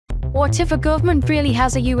What if a government really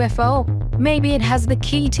has a UFO? Maybe it has the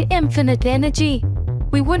key to infinite energy.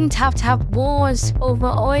 We wouldn't have to have wars over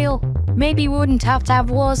oil. Maybe we wouldn't have to have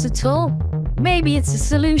wars at all. Maybe it's a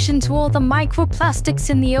solution to all the microplastics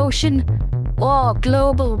in the ocean. Or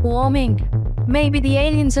global warming. Maybe the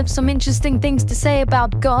aliens have some interesting things to say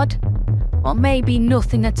about God. Or maybe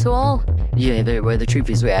nothing at all. Yeah, the truth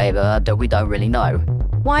is we don't really know.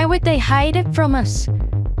 Why would they hide it from us?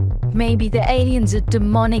 Maybe the aliens are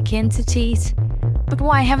demonic entities. But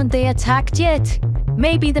why haven't they attacked yet?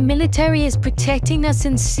 Maybe the military is protecting us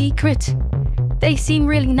in secret. They seem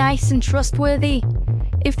really nice and trustworthy.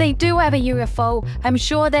 If they do have a UFO, I'm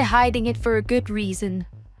sure they're hiding it for a good reason.